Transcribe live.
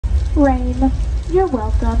Rain, you're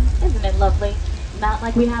welcome. Isn't it lovely? Not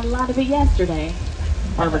like we had a lot of it yesterday.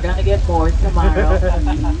 Or we're gonna get more tomorrow.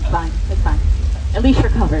 It's fine, it's fine. At least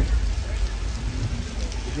you're covered.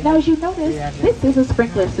 Now as you notice, this is a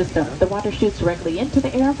sprinkler system. The water shoots directly into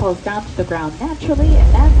the air, falls down to the ground naturally,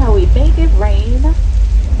 and that's how we make it rain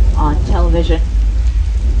on television.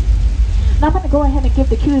 Now I'm going to go ahead and give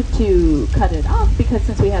the cue to cut it off because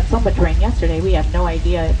since we had so much rain yesterday, we have no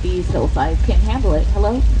idea if these hillsides can handle it.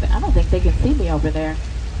 Hello? I don't think they can see me over there.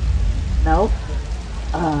 Nope.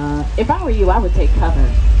 If I were you, I would take cover.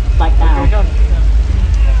 Like now.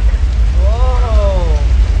 Whoa!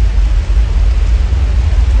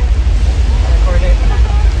 Record it.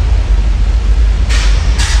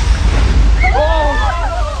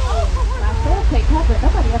 I said take cover.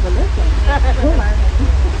 Nobody ever listened. We're learning.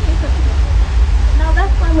 Now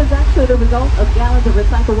that one was actually the result of gallons of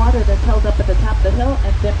recycled water that's held up at the top of the hill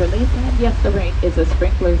and then released. And yes, the rain is a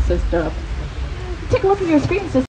sprinkler system. Take a look at your screen system.